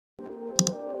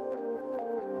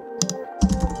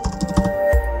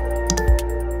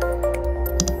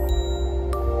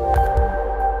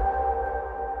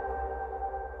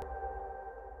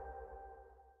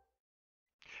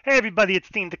Everybody, it's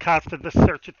Dean Da Costa, the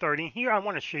Search Authority. And here I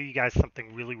want to show you guys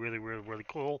something really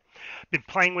cool. Been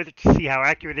playing with it to see how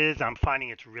accurate it is. I'm finding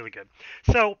it's really good.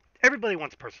 So everybody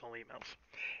wants personal emails,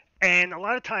 and a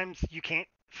lot of times you can't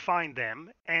find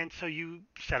them, and so you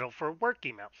settle for work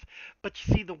emails. But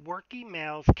you see, the work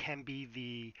emails can be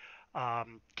the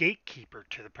gatekeeper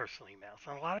to the personal emails,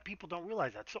 and a lot of people don't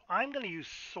realize that. So I'm going to use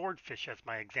Swordfish as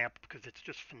my example because it's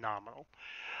just phenomenal.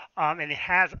 And it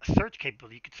has a search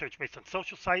capability. You can search based on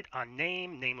social site, on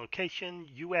name, name location,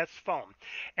 US phone.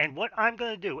 And what I'm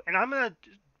going to do, and I'm going to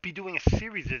be doing a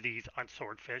series of these on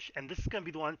Swordfish, and this is going to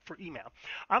be the one for email.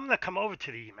 I'm going to come over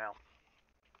to the email.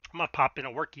 I'm going to pop in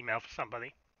a work email for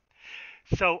somebody.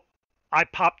 So I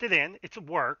popped it in. It's a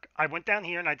work. I went down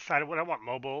here and I decided what I want: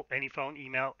 mobile, any phone,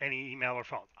 email, any email or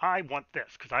phone. I want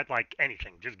this because I'd like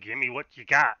anything. Just give me what you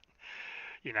got.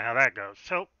 You know how that goes.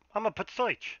 So I'm gonna put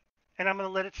search, and I'm gonna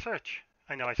let it search.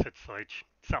 I know I said search.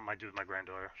 Something I do with my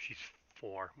granddaughter. She's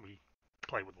 4. We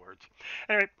play with words.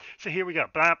 Anyway, so here we go.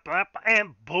 Blah, blah, blah,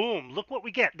 and boom! Look what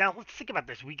we get. Now let's think about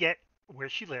this. We get where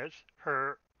she lives,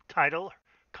 her title,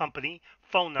 company,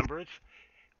 phone numbers.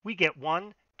 We get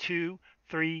one, two,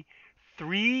 three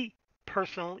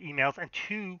personal emails and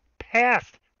 2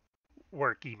 past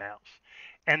work emails,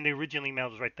 and the original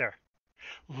email is right there.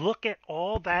 Look at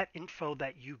all that info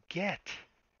that you get.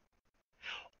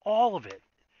 All of it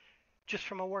just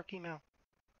from a work email.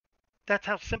 That's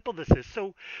how simple this is.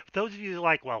 So, those of you who are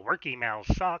like, well, work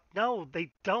emails suck. No,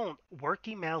 they don't. Work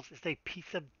emails is a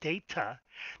piece of data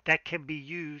that can be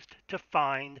used to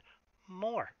find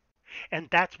more. And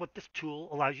that's what this tool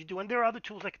allows you to do. And there are other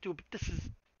tools that can do it, but this is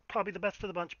probably the best of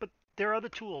the bunch. But there are other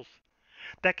tools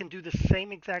that can do the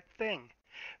same exact thing.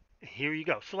 Here you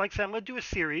go. So, like I said, I'm going to do a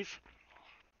series.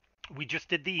 We just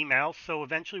did the email, so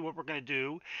eventually what we're going to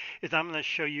do is I'm going to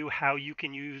show you how you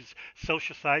can use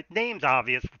social site names.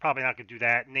 Obvious, we're probably not going to do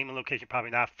that. Name and location,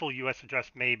 probably not. Full US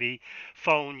address, maybe.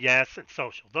 Phone, yes. And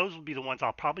social, those will be the ones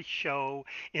I'll probably show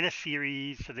in a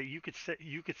series so that you could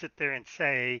sit there and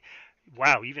say,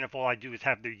 wow, even if all I do is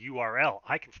have their URL,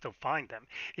 I can still find them.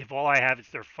 If all I have is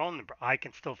their phone number, I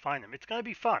can still find them. It's going to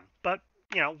be fun, but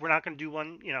we're not going to do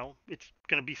one. It's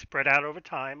going to be spread out over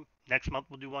time. Next month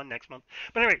we'll do one. Next month.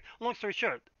 But anyway, long story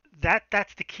short,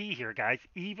 that's the key here, guys.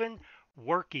 Even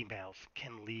work emails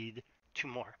can lead to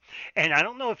more. And I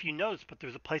don't know if you noticed, but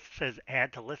there's a place that says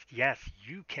add to list. Yes,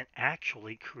 you can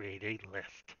actually create a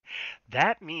list.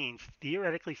 That means,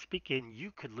 theoretically speaking,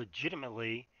 you could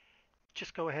legitimately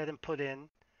just go ahead and put in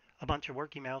a bunch of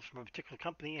work emails from a particular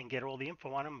company and get all the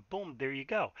info on them. Boom, there you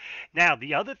go. Now,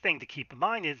 the other thing to keep in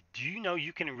mind is, do you know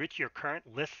you can enrich your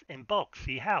current lists in bulk?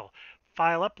 See how?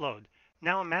 File upload.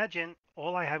 Now imagine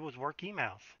all I had was work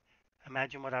emails.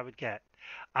 Imagine what I would get.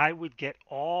 I would get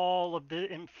all of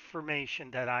the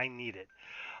information that I needed.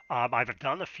 I've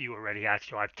done a few already,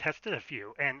 actually. I've tested a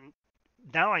few, and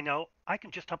now I know I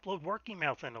can just upload work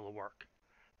emails and it'll work.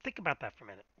 Think about that for a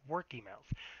minute. Work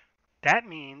emails. That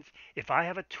means if I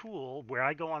have a tool where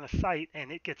I go on a site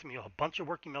and it gets me a bunch of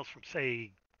work emails from,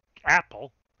 say,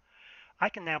 Apple, I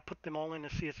can now put them all in a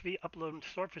CSV, upload them to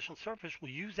Swordfish, and Swordfish will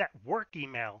use that work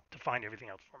email to find everything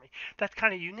else for me. That's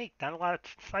kind of unique. Not a lot of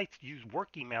sites use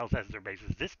work emails as their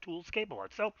basis. This tool is capable of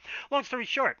it. So, long story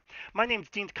short, my name is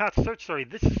Dean Da Costa, Search Story.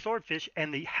 This is Swordfish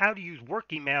and the how to use work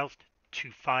emails to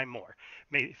find more.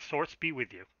 May source be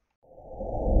with you.